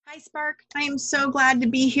Hi, Spark. I am so glad to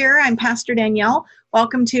be here. I'm Pastor Danielle.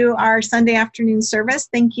 Welcome to our Sunday afternoon service.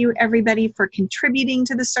 Thank you, everybody, for contributing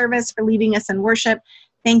to the service, for leading us in worship.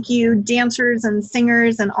 Thank you, dancers and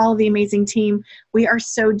singers and all the amazing team. We are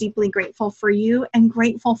so deeply grateful for you and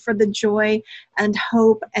grateful for the joy and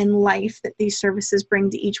hope and life that these services bring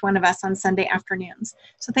to each one of us on Sunday afternoons.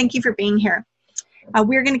 So thank you for being here.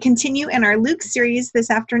 We're going to continue in our Luke series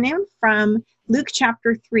this afternoon from Luke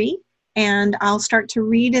chapter 3. And I'll start to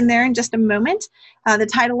read in there in just a moment. The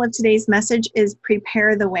title of today's message is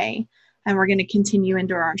Prepare the Way, and we're going to continue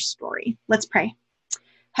into our story. Let's pray.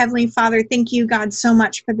 Heavenly Father, thank you, God, so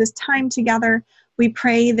much for this time together. We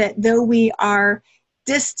pray that though we are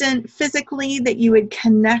distant physically, that you would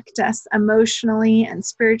connect us emotionally and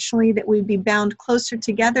spiritually, that we'd be bound closer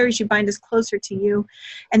together as you bind us closer to you,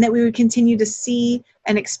 and that we would continue to see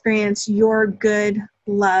and experience your good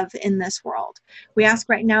love in this world. We ask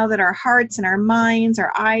right now that our hearts and our minds,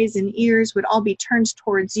 our eyes and ears would all be turned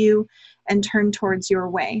towards you and turned towards your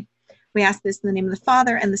way. We ask this in the name of the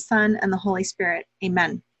Father and the Son and the Holy Spirit.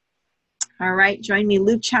 Amen. All right, join me.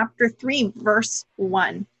 Luke chapter 3, verse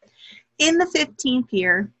 1. In the 15th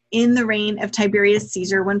year, in the reign of Tiberius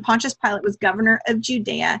Caesar, when Pontius Pilate was governor of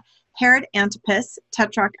Judea, Herod Antipas,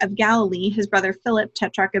 tetrarch of Galilee, his brother Philip,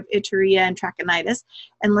 tetrarch of Iturea and Trachonitis,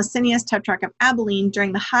 and Lysanias, tetrarch of Abilene,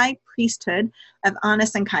 during the high priesthood of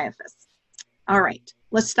Annas and Caiaphas. All right,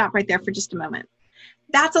 let's stop right there for just a moment.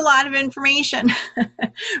 That's a lot of information,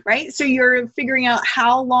 right? So you're figuring out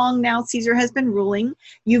how long now Caesar has been ruling.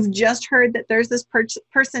 You've just heard that there's this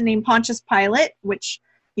person named Pontius Pilate, which,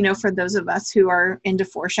 you know, for those of us who are into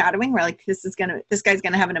foreshadowing, we're like, this guy's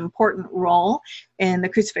gonna have an important role in the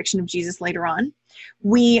crucifixion of Jesus later on.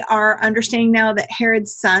 We are understanding now that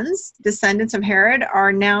Herod's sons, descendants of Herod,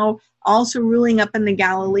 are now also ruling up in the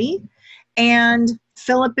Galilee, and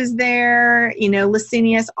Philip is there, you know,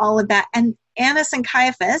 Lysanias, all of that, and Annas and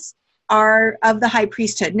Caiaphas are of the high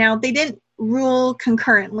priesthood. Now, they didn't rule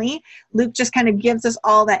concurrently. Luke just kind of gives us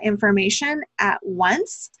all that information at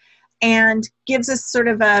once and gives us sort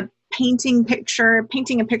of painting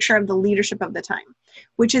a picture of the leadership of the time,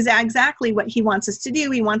 which is exactly what he wants us to do.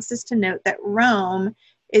 He wants us to note that Rome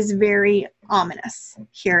is very ominous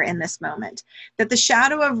here in this moment, that the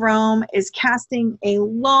shadow of Rome is casting a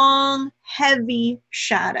long, heavy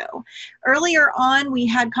shadow. Earlier on, we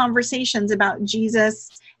had conversations about Jesus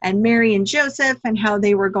and Mary and Joseph and how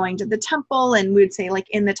they were going to the temple, and we would say, like,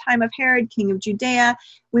 in the time of Herod, king of Judea,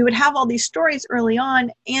 we would have all these stories early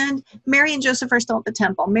on, and Mary and Joseph are still at the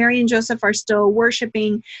temple. Mary and Joseph are still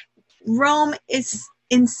worshiping. Rome is,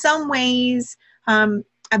 in some ways,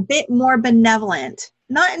 a bit more benevolent.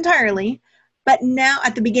 Not entirely, but now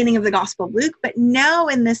at the beginning of the Gospel of Luke, but now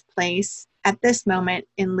in this place, at this moment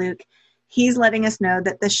in Luke, he's letting us know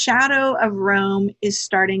that the shadow of Rome is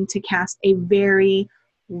starting to cast a very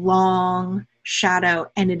long shadow,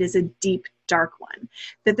 and it is a deep, dark one.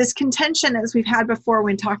 That this contention, as we've had before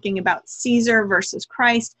when talking about Caesar versus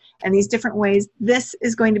Christ and these different ways, this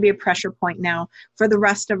is going to be a pressure point now for the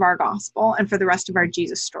rest of our gospel and for the rest of our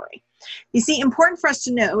Jesus story. You see, important for us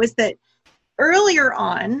to know is that earlier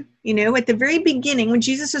on, you know, at the very beginning, when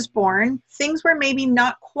Jesus was born, things were maybe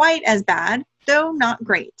not quite as bad, though not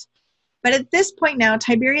great. But at this point now,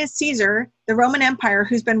 Tiberius Caesar, the Roman Empire,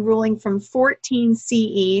 who's been ruling from 14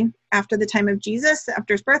 CE, after the time of Jesus,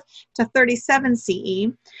 after his birth, to 37 CE,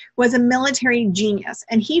 was a military genius.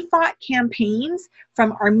 And he fought campaigns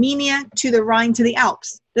from Armenia to the Rhine to the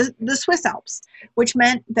Alps, the Swiss Alps, which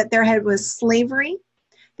meant that there was slavery,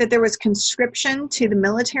 that there was conscription to the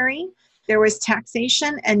military, there was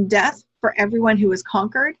taxation and death for everyone who was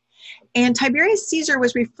conquered. And Tiberius Caesar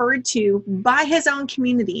was referred to by his own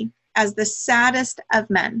community as the saddest of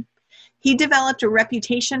men. He developed a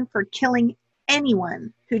reputation for killing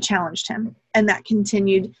anyone who challenged him, and that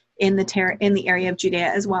continued in the area of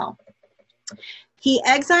Judea as well. He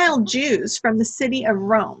exiled Jews from the city of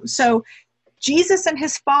Rome. So Jesus and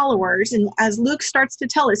his followers, and as Luke starts to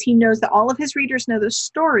tell us, he knows that all of his readers know the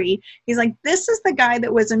story. He's like, this is the guy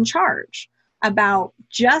that was in charge. About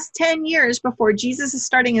just 10 years before Jesus is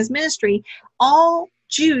starting his ministry, all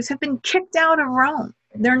Jews have been kicked out of Rome.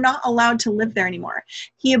 They're not allowed to live there anymore.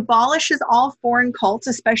 He abolishes all foreign cults,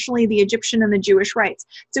 especially the Egyptian and the Jewish rites.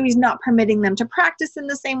 So he's not permitting them to practice in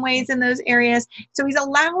the same ways in those areas. So he's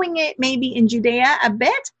allowing it maybe in Judea a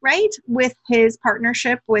bit, right, with his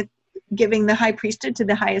partnership with giving the high priesthood to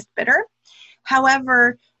the highest bidder.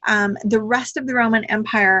 However, the rest of the Roman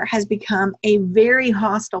Empire has become a very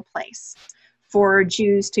hostile place for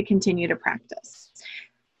Jews to continue to practice.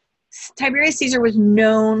 Tiberius Caesar was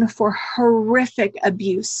known for horrific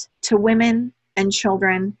abuse to women and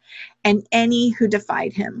children, and any who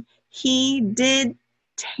defied him. He did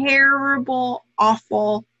terrible,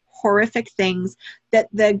 awful, horrific things that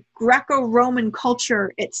the Greco-Roman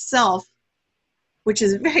culture itself, which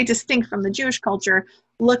is very distinct from the Jewish culture,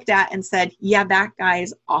 looked at and said, yeah, that guy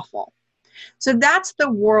is awful. So that's the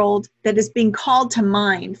world that is being called to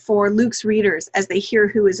mind for Luke's readers as they hear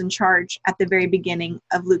who is in charge at the very beginning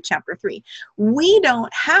of Luke chapter 3. We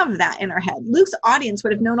don't have that in our head. Luke's audience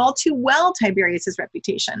would have known all too well Tiberius's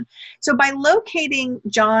reputation. So by locating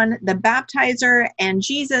John the Baptizer and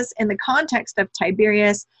Jesus in the context of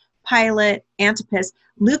Tiberius, Pilate, Antipas,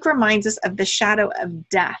 Luke reminds us of the shadow of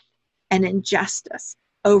death and injustice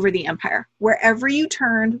over the empire. Wherever you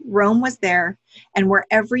turned, Rome was there, and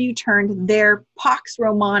wherever you turned, their Pax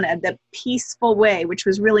Romana, the peaceful way, which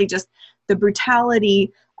was really just the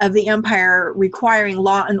brutality of the empire requiring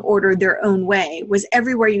law and order their own way, was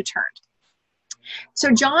everywhere you turned.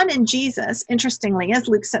 So John and Jesus, interestingly, as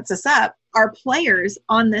Luke sets us up, are players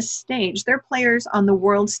on this stage. They're players on the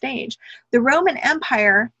world stage. The Roman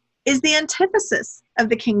Empire is the antithesis of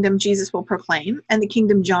the kingdom Jesus will proclaim and the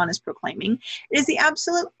kingdom John is proclaiming. It is the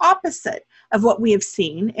absolute opposite of what we have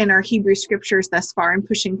seen in our Hebrew scriptures thus far and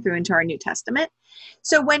pushing through into our New Testament.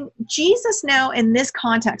 So when Jesus now in this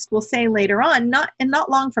context will say later on, not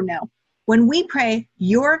long from now, when we pray,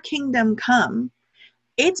 your kingdom come,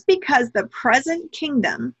 it's because the present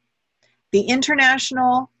kingdom, the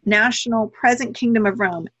international, national, present kingdom of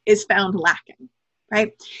Rome is found lacking,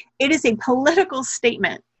 right? It is a political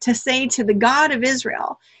statement to say to the God of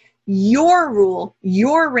Israel, your rule,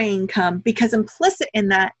 your reign come, because implicit in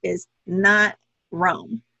that is not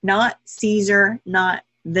Rome, not Caesar, not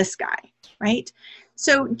this guy, right?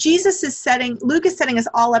 So Luke is setting us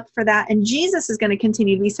all up for that, and Jesus is going to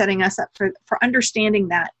continue to be setting us up for understanding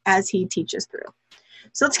that as he teaches through.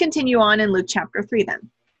 So let's continue on in Luke chapter 3 then.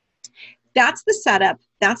 That's the setup,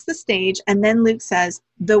 that's the stage, and then Luke says,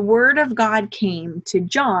 the word of God came to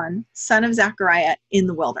John, son of Zechariah, in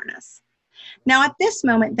the wilderness. Now at this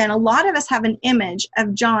moment, then, a lot of us have an image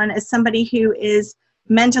of John as somebody who is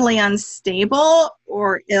mentally unstable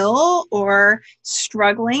or ill or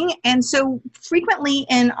struggling. And so frequently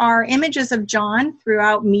in our images of John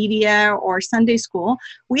throughout media or Sunday school,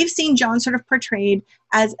 we've seen John sort of portrayed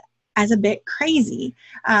as a bit crazy.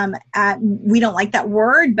 We don't like that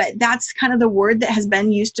word, but that's kind of the word that has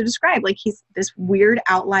been used to describe, like he's this weird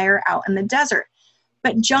outlier out in the desert.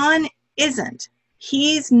 But John isn't.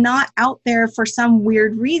 He's not out there for some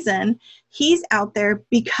weird reason. He's out there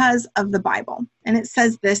because of the Bible. And it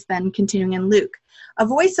says this then, continuing in Luke, a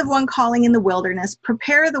voice of one calling in the wilderness,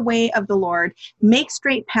 prepare the way of the Lord, make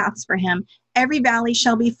straight paths for him. Every valley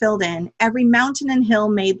shall be filled in, every mountain and hill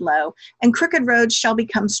made low, and crooked roads shall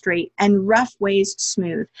become straight, and rough ways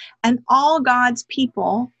smooth. And all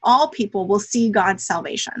people will see God's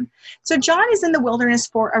salvation. So John is in the wilderness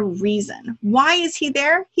for a reason. Why is he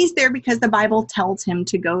there? He's there because the Bible tells him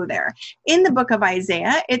to go there. In the book of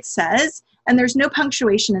Isaiah, it says, and there's no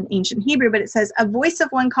punctuation in ancient Hebrew, but it says, a voice of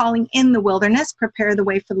one calling in the wilderness, prepare the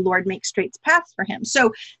way for the Lord, make straight paths for him.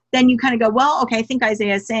 So then you kind of go, well, okay, I think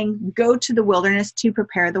Isaiah is saying, go to the wilderness to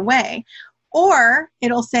prepare the way. Or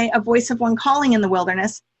it'll say, a voice of one calling in the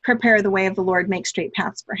wilderness, prepare the way of the Lord, make straight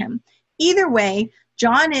paths for him. Either way,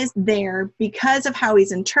 John is there because of how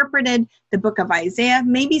he's interpreted the book of Isaiah,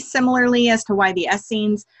 maybe similarly as to why the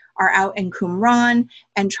Essenes are out in Qumran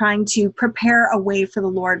and trying to prepare a way for the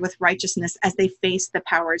Lord with righteousness as they face the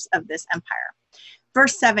powers of this empire.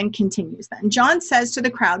 Verse 7 continues then. John says to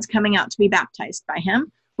the crowds coming out to be baptized by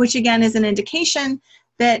him, which again is an indication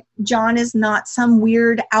that John is not some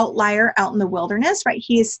weird outlier out in the wilderness, right?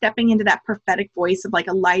 He is stepping into that prophetic voice of like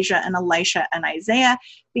Elijah and Elisha and Isaiah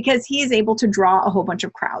because he is able to draw a whole bunch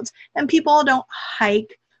of crowds. And people don't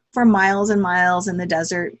hike for miles and miles in the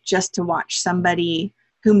desert just to watch somebody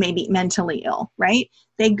who may be mentally ill, right?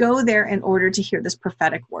 They go there in order to hear this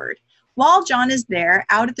prophetic word. While John is there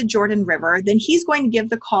out at the Jordan River, then he's going to give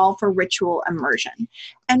the call for ritual immersion.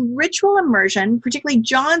 And ritual immersion, particularly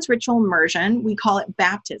John's ritual immersion, we call it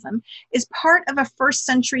baptism, is part of a first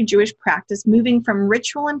century Jewish practice moving from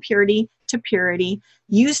ritual impurity to purity,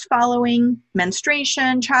 used following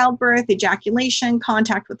menstruation, childbirth, ejaculation,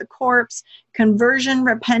 contact with the corpse, conversion,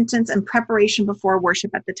 repentance, and preparation before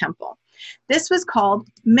worship at the temple. This was called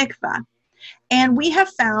mikvah. And we have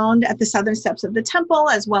found at the southern steps of the temple,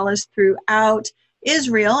 as well as throughout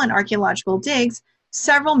Israel in archaeological digs,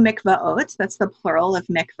 several mikvaot, that's the plural of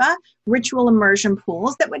mikvah, ritual immersion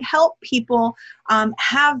pools that would help people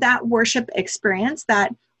have that worship experience,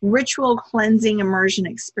 that ritual cleansing immersion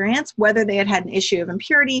experience, whether they had had an issue of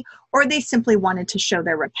impurity or they simply wanted to show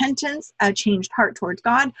their repentance, a changed heart towards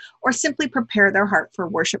God, or simply prepare their heart for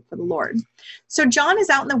worship for the Lord. So John is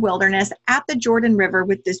out in the wilderness at the Jordan River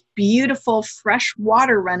with this beautiful fresh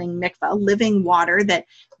water running mikvah, living water that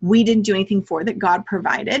we didn't do anything for, that God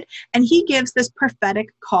provided. And he gives this prophetic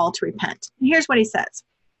call to repent. And here's what he says.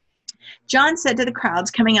 John said to the crowds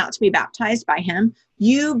coming out to be baptized by him,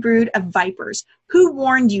 "You brood of vipers, who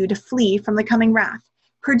warned you to flee from the coming wrath?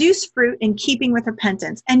 Produce fruit in keeping with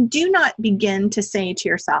repentance, and do not begin to say to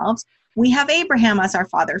yourselves, 'We have Abraham as our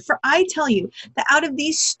father.' For I tell you that out of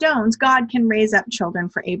these stones God can raise up children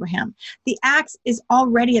for Abraham. The axe is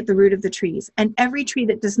already at the root of the trees, and every tree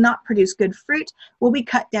that does not produce good fruit will be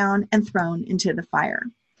cut down and thrown into the fire."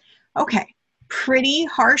 Okay, pretty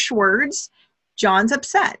harsh words. John's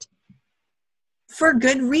upset. For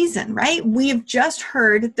good reason, right? We have just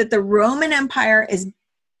heard that the Roman Empire is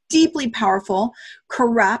deeply powerful,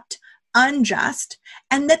 corrupt, unjust,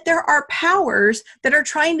 and that there are powers that are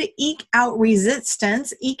trying to eke out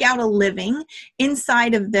resistance, eke out a living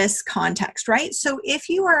inside of this context, right? So if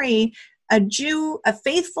you are a Jew, a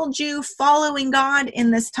faithful Jew following God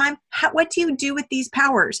in this time, what do you do with these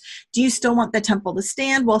powers? Do you still want the temple to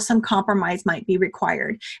stand? Well, some compromise might be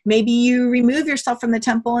required. Maybe you remove yourself from the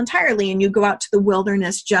temple entirely and you go out to the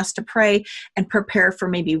wilderness just to pray and prepare for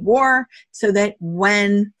maybe war so that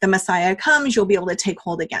when the Messiah comes, you'll be able to take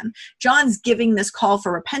hold again. John's giving this call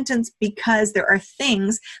for repentance because there are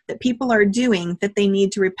things that people are doing that they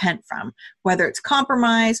need to repent from, whether it's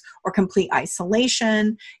compromise or complete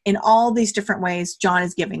isolation. In all these different ways, John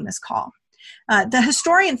is giving this call.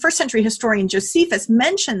 The first century historian Josephus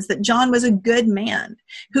mentions that John was a good man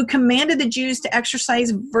who commanded the Jews to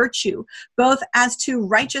exercise virtue, both as to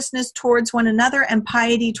righteousness towards one another and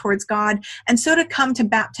piety towards God, and so to come to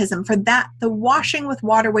baptism, for that the washing with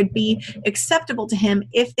water would be acceptable to him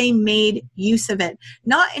if they made use of it,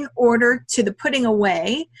 not in order to the putting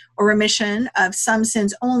away or remission of some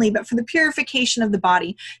sins only, but for the purification of the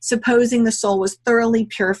body, supposing the soul was thoroughly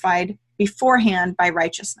purified beforehand by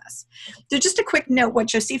righteousness. So just a quick note, what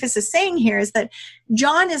Josephus is saying here is that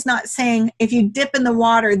John is not saying if you dip in the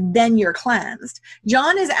water, then you're cleansed.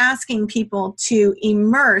 John is asking people to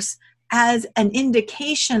immerse as an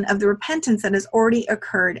indication of the repentance that has already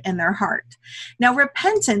occurred in their heart. Now,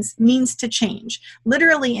 repentance means to change.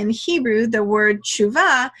 Literally in Hebrew, the word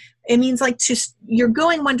tshuva, it means like you're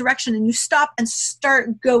going one direction and you stop and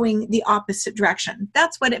start going the opposite direction.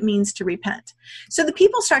 That's what it means to repent. So the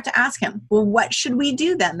people start to ask him, well, what should we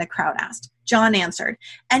do then? The crowd asked. John answered,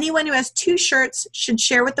 anyone who has 2 shirts should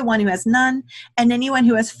share with the one who has none, and anyone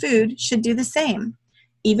who has food should do the same.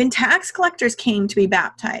 Even tax collectors came to be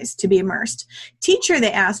baptized, to be immersed. Teacher,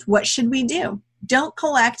 they asked, what should we do? Don't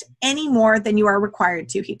collect any more than you are required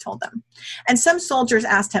to, he told them. And some soldiers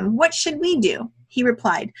asked him, what should we do? He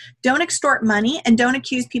replied, don't extort money and don't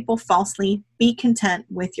accuse people falsely. Be content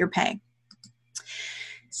with your pay.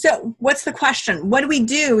 So what's the question? What do we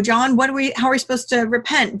do, John? How are we supposed to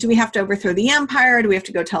repent? Do we have to overthrow the empire? Do we have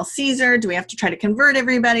to go tell Caesar? Do we have to try to convert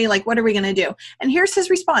everybody? Like, what are we going to do? And here's his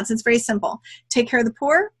response. It's very simple. Take care of the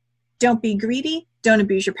poor. Don't be greedy. Don't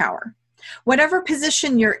abuse your power. Whatever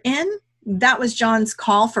position you're in, that was John's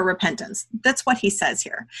call for repentance. That's what he says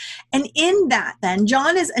here. And in that, then,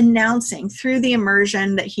 John is announcing through the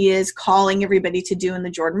immersion that he is calling everybody to do in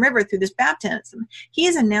the Jordan River through this baptism, he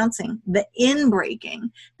is announcing the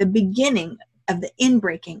inbreaking, the beginning of the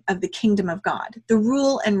inbreaking of the kingdom of God, the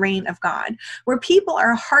rule and reign of God, where people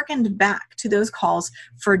are hearkened back to those calls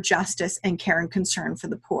for justice and care and concern for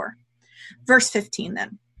the poor. Verse 15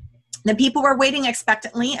 then. The people were waiting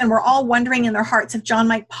expectantly and were all wondering in their hearts if John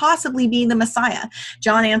might possibly be the Messiah.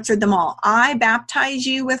 John answered them all, I baptize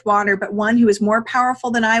you with water, but one who is more powerful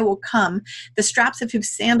than I will come, the straps of whose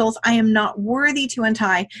sandals I am not worthy to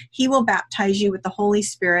untie. He will baptize you with the Holy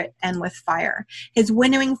Spirit and with fire. His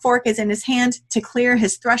winnowing fork is in his hand to clear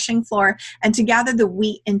his threshing floor and to gather the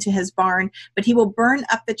wheat into his barn, but he will burn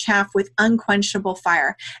up the chaff with unquenchable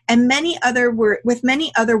fire. And with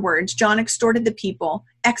many other words, John exhorted the people,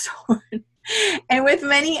 and with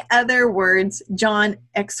many other words, John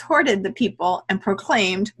exhorted the people and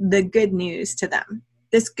proclaimed the good news to them.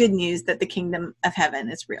 This good news that the kingdom of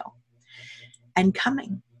heaven is real and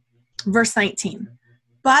coming. Verse 19.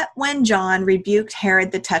 But when John rebuked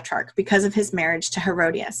Herod the Tetrarch because of his marriage to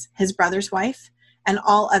Herodias, his brother's wife, and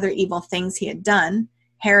all other evil things he had done,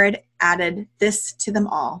 Herod added this to them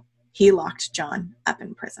all. He locked John up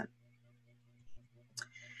in prison.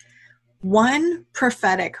 One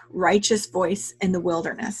prophetic, righteous voice in the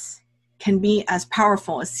wilderness can be as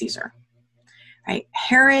powerful as Caesar. right?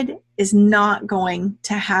 Herod is not going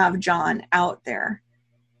to have John out there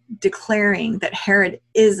declaring that Herod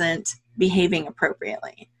isn't behaving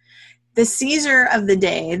appropriately. The Caesar of the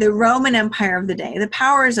day, the Roman Empire of the day, the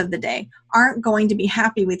powers of the day aren't going to be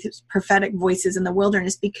happy with his prophetic voices in the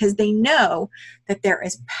wilderness because they know that there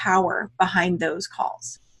is power behind those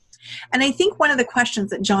calls. And I think one of the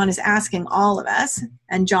questions that John is asking all of us,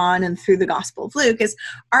 and John and through the Gospel of Luke, is,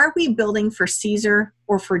 are we building for Caesar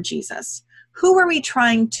or for Jesus? Who are we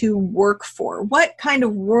trying to work for? What kind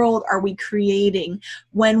of world are we creating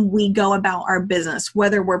when we go about our business,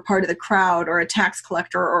 whether we're part of the crowd or a tax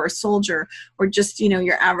collector or a soldier or just,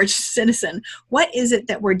 your average citizen? What is it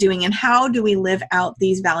that we're doing, and how do we live out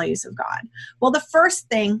these values of God? Well, the first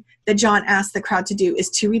thing that John asked the crowd to do is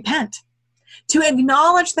to repent. To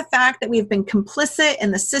acknowledge the fact that we've been complicit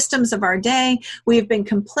in the systems of our day. We have been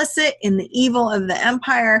complicit in the evil of the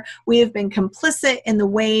empire. We have been complicit in the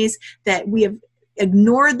ways that we have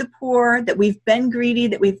ignored the poor, that we've been greedy,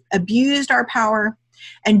 that we've abused our power.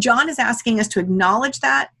 And John is asking us to acknowledge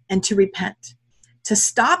that and to repent, to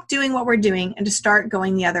stop doing what we're doing and to start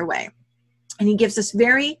going the other way. And he gives us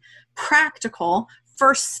very practical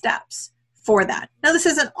first steps for that. Now, this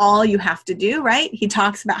isn't all you have to do, right? He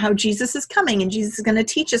talks about how Jesus is coming and Jesus is going to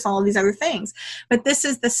teach us all of these other things. But this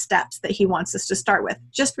is the steps that he wants us to start with.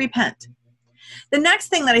 Just repent. The next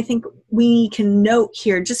thing that I think we can note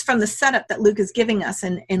here, just from the setup that Luke is giving us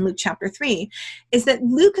in Luke chapter 3, is that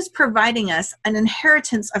Luke is providing us an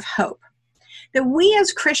inheritance of hope. That we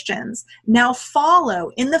as Christians now follow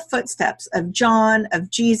in the footsteps of John, of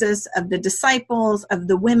Jesus, of the disciples, of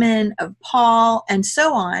the women, of Paul, and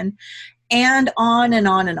so on, and on and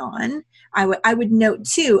on and on. I would note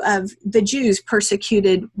too of the Jews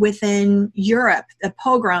persecuted within Europe, the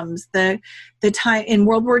pogroms, the time in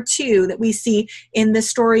World War II that we see in the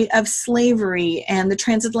story of slavery and the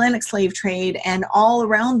transatlantic slave trade and all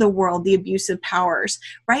around the world, the abusive powers,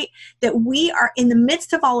 right? That we are in the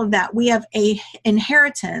midst of all of that. We have a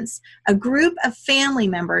inheritance, a group of family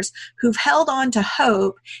members who've held on to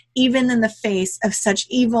hope even in the face of such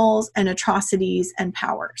evils and atrocities and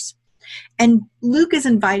powers. And Luke is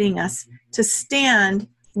inviting us to stand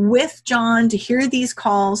with John, to hear these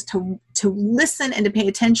calls, to listen and to pay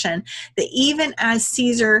attention, that even as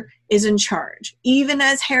Caesar is in charge, even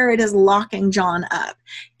as Herod is locking John up,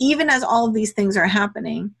 even as all of these things are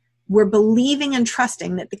happening, we're believing and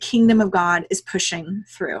trusting that the kingdom of God is pushing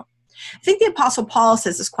through. I think the Apostle Paul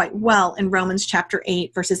says this quite well in Romans chapter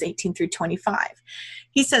 8, verses 18 through 25.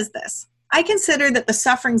 He says this, I consider that the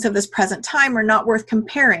sufferings of this present time are not worth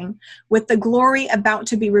comparing with the glory about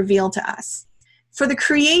to be revealed to us. For the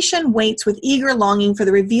creation waits with eager longing for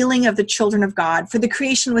the revealing of the children of God. For the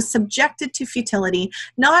creation was subjected to futility,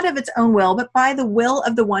 not of its own will, but by the will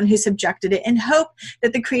of the one who subjected it, in hope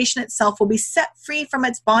that the creation itself will be set free from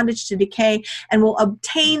its bondage to decay and will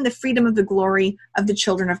obtain the freedom of the glory of the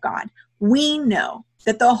children of God. We know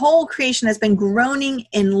that the whole creation has been groaning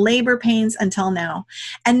in labor pains until now.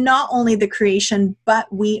 And not only the creation,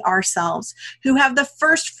 but we ourselves, who have the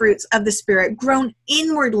first fruits of the Spirit, groan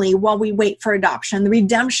inwardly while we wait for adoption, the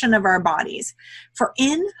redemption of our bodies. For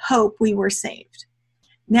in hope we were saved.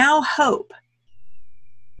 Now hope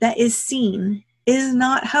that is seen is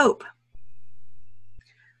not hope.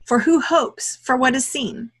 For who hopes for what is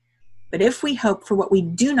seen? But if we hope for what we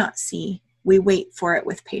do not see, we wait for it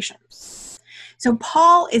with patience. So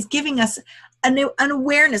Paul is giving us an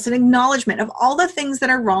awareness, an acknowledgement of all the things that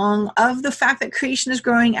are wrong, of the fact that creation is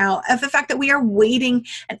growing out, of the fact that we are waiting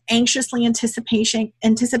and anxiously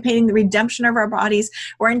anticipating the redemption of our bodies.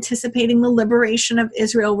 We're anticipating the liberation of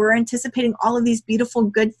Israel. We're anticipating all of these beautiful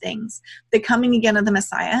good things, the coming again of the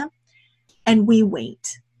Messiah. And we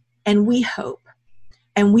wait and we hope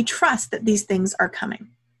and we trust that these things are coming.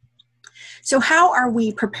 So how are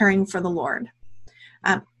we preparing for the Lord?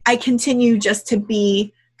 I continue just to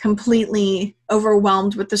be completely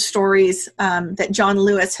overwhelmed with the stories that John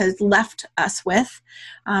Lewis has left us with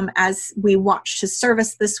as we watched his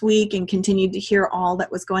service this week and continued to hear all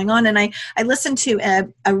that was going on. And I listened to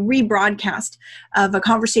a rebroadcast of a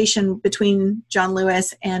conversation between John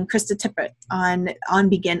Lewis and Krista Tippett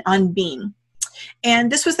on Being.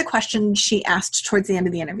 And this was the question she asked towards the end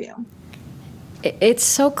of the interview. It's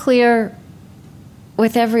so clear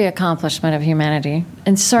with every accomplishment of humanity,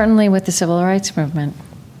 and certainly with the civil rights movement,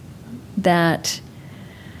 that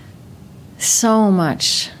so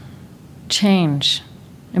much change,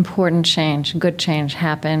 important change, good change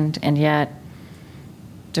happened, and yet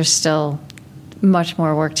there's still much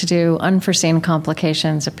more work to do. Unforeseen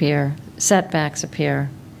complications appear, setbacks appear.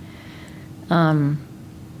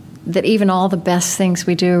 that even all the best things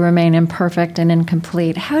we do remain imperfect and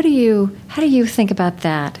incomplete. How do you think about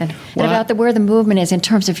that and about where the movement is in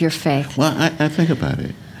terms of your faith? Well, I think about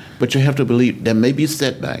it. But you have to believe there may be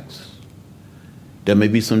setbacks. There may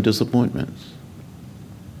be some disappointments.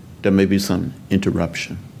 There may be some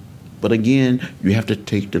interruption. But again, you have to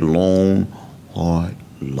take the long, hard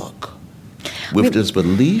look. With this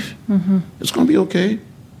belief, it's going to be okay.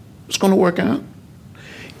 It's going to work out.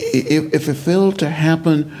 If it failed to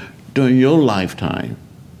happen during your lifetime,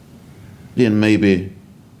 then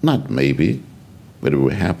not maybe, but it will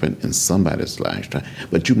happen in somebody's lifetime.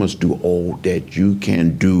 But you must do all that you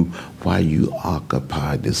can do while you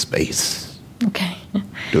occupy this space. Okay.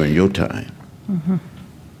 During your time.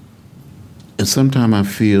 And sometimes I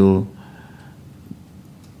feel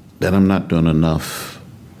that I'm not doing enough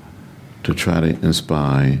to try to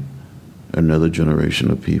inspire another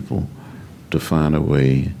generation of people to find a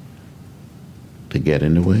way to get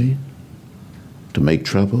in the way, to make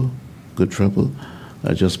trouble, good trouble.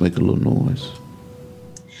 I just make a little noise.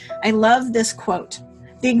 I love this quote.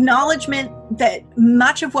 The acknowledgement that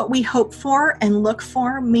much of what we hope for and look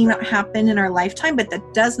for may not happen in our lifetime, but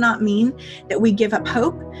that does not mean that we give up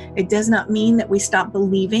hope. It does not mean that we stop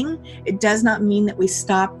believing. It does not mean that we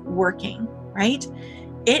stop working, right?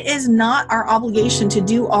 It is not our obligation to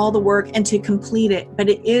do all the work and to complete it, but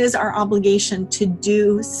it is our obligation to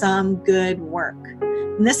do some good work.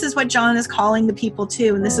 And this is what John is calling the people to,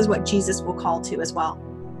 and this is what Jesus will call to as well.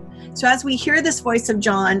 So as we hear this voice of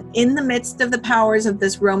John in the midst of the powers of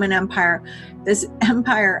this Roman Empire, this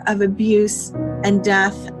empire of abuse and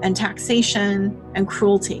death and taxation and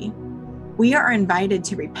cruelty, we are invited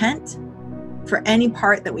to repent for any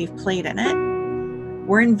part that we've played in it.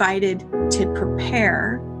 We're invited to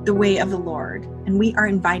prepare the way of the Lord, and we are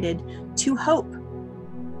invited to hope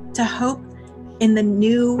in the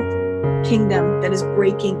new kingdom that is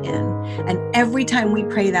breaking in. And every time we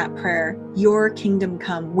pray that prayer, your kingdom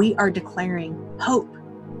come, we are declaring hope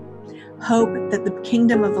that the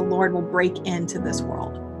kingdom of the Lord will break into this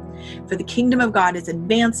world. For the kingdom of God is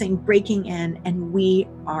advancing, breaking in, and we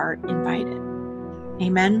are invited.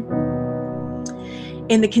 Amen.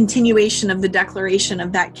 In the continuation of the declaration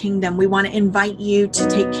of that kingdom, we want to invite you to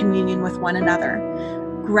take communion with one another.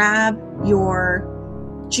 Grab your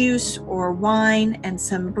juice or wine and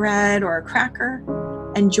some bread or a cracker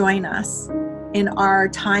and join us in our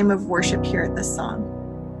time of worship here at this song.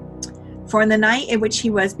 For in the night in which he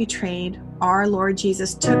was betrayed, our Lord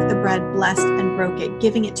Jesus took the bread, blessed and broke it,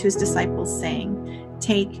 giving it to his disciples, saying,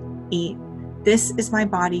 "Take, eat. This is my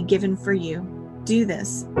body given for you. Do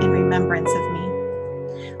this in remembrance of me."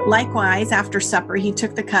 Likewise, after supper, he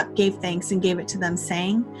took the cup, gave thanks, and gave it to them,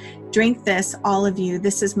 saying, "Drink this, all of you.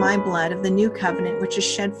 This is my blood of the new covenant, which is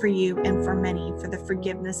shed for you and for many for the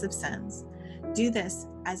forgiveness of sins. Do this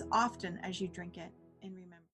as often as you drink it